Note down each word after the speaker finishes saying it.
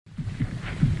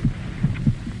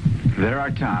There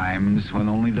are times when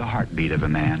only the heartbeat of a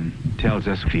man tells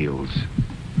us feels.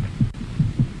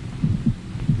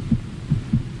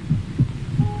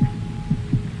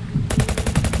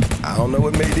 I don't know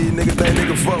what made these niggas think they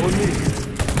can fuck with me.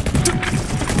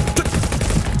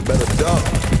 Better duck.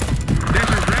 This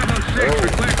is Rebel 6,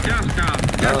 request dust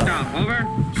off. Dust off, over.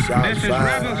 This is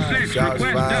Rebel 6,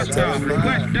 request dust off.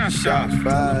 Request dust off. Shots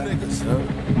fired.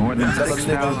 More than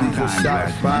 6,000 times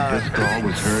last month, this call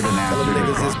was heard and answered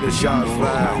across the jungles,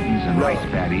 mountains, and rice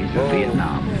paddies of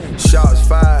Vietnam. Shots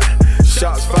fired.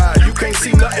 Shots fired. You can't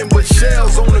see nothing but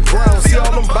shells on the ground. See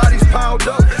all them bodies piled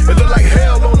up? It look like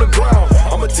hell on the ground.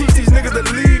 I'ma teach these niggas to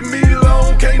leave me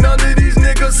alone. Can't none of these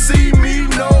niggas see me,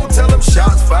 no. Tell them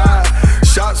shots fired.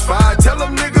 Shots fired. Tell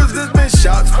them niggas there's been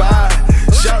shots fired.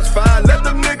 Shots fired. Let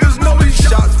them niggas know these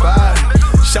shots fired.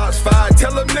 Shots fired.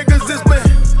 Tell them niggas there's been.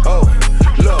 Oh,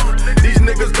 look, these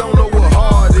niggas don't know what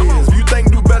hard is. You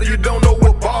think do better, you don't know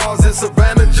what bars is.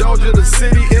 Savannah, Georgia, the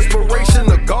city, inspiration,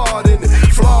 the garden.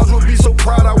 Flaws would be so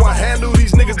proud I would handle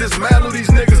these niggas, dismantle these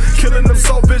niggas, killing them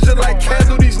soft vision like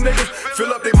candle. These niggas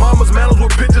fill up their mama's mantles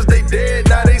with pictures, they dead.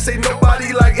 Now they say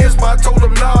nobody like Inspire. I told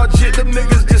them nah, shit, them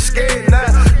niggas just scared now.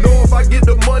 Know if I get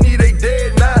the money, they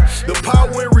dead now. The power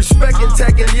and respect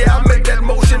intact, and yeah, I make that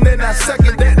motion and I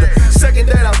second that. The second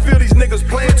that I feel these niggas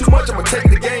playing too much, I'ma take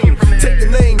the game, take the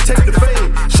name, take the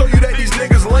fame. Show you that these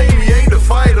niggas lame, you ain't the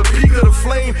fighter, peak of the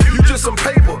flame, you just some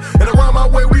paper. And around my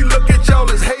way we look at y'all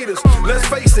as haters. Let's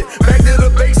face it, back to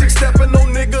the basics, stepping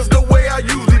on niggas the way I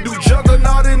usually do.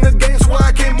 Juggernaut in the game, so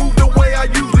I can't move the way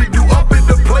I usually do. Up in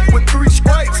the plate with 3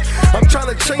 strikes. I'm trying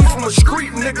to change from a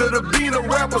street nigga to being a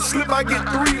rapper. Slip, I get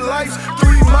 3 lives,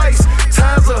 3 mice,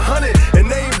 times 100,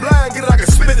 and they ain't blind. Get it, I can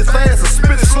spit it fast or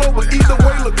spit it slow, but either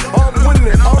way, look, I'm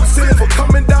winning it. I'm sinning for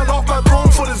coming down off my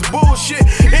throne for this bullshit.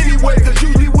 Anyway, cause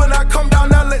usually when I come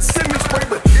down, I let Simmy spray.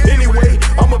 But anyway,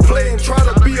 I'ma play and try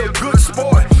to be a good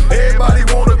sport. Everybody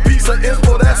want a piece of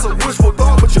info, that's a wishful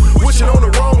thought, but you're wishing on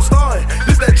the wrong star.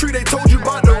 This that tree they told you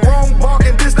about the wrong bark,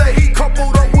 and this that heat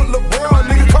coupled up with LeBron.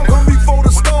 Nigga, come before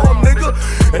the storm, nigga.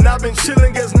 And I've been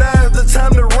chilling, guess now is the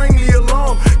time to ring the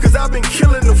alarm. Cause I've been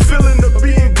killing the feeling of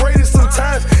being greatest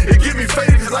sometimes. It give me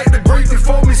faded, it's like the great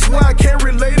before me, swear I can't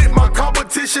relate it. My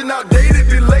competition outdated,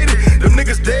 belated. Them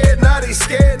niggas dead, now they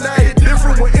scared, now hit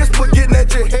different when it's getting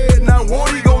at your head. Now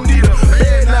Wardy gon' need a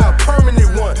bed now, a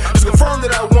permanent one. Just confirm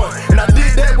that I won, and I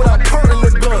did that without purring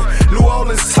the gun. New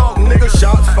Orleans talk, nigga,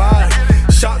 shots fired.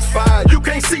 Shots fired. You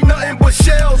can't see nothing but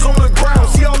shells on the ground.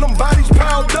 See all them bodies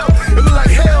piled up, it look like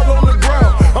hell on the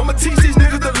ground. I'ma teach these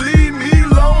niggas to leave me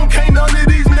alone. Can't none of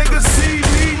these niggas see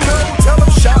me, no. Tell them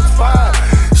shots fired.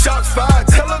 Shots fired.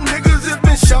 Tell them niggas it's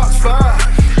been shots fired.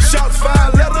 Shots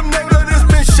fired. Let them niggas it's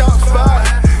been shots fired.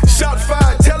 Shots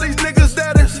fired. Tell these niggas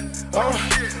that it's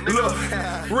look,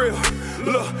 real,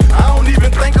 look, I don't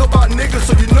even think about niggas,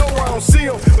 so you know I don't see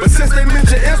them. But since they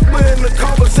mention Inspire in the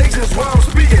conversation, is why I'm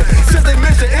speaking. Since they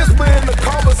mention Inspire in the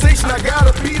conversation, I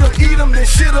gotta beat them, eat them, then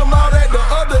shit them out at the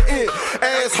other end.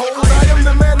 Assholes, I am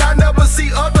the man, I never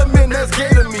see other men that's gay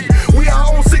to me. We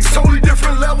are on 6 totally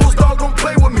different levels, dog, don't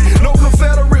play with me. No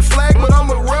Confederate flag, but I'm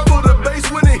a rebel. The bass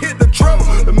when it hit the treble.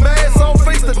 The mask on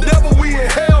face the devil, we in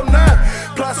hell now.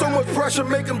 Apply so much pressure,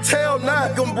 make them tell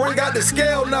now. Gonna bring out the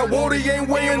scale now. Wardy ain't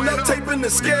weighing up, taping the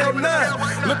scale now.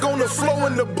 Look on the floor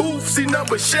in the booth, see nothing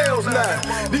but shells now.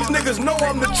 These niggas know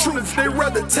I'm the truth, they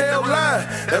rather tell lie.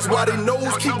 That's why they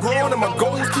nose keep growing and my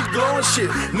goals keep glowing shit.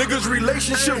 Niggas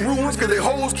relationship ruins cause they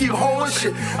hoes keep hoeing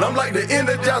shit. And I'm like the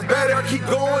energized battery, I keep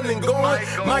going and going.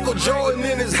 Michael Jordan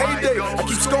in his heyday, I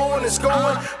keep scoring and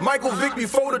scoring. Michael Vick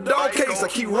before the dog case, I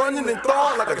keep running and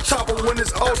throwing like a chopper when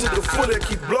it's altered the foot. I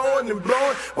keep blowing and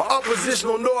blowing. My opposition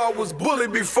don't know I was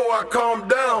bullied before I calmed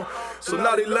down. So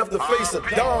now they left the face of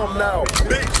Dom now,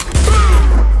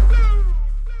 bitch.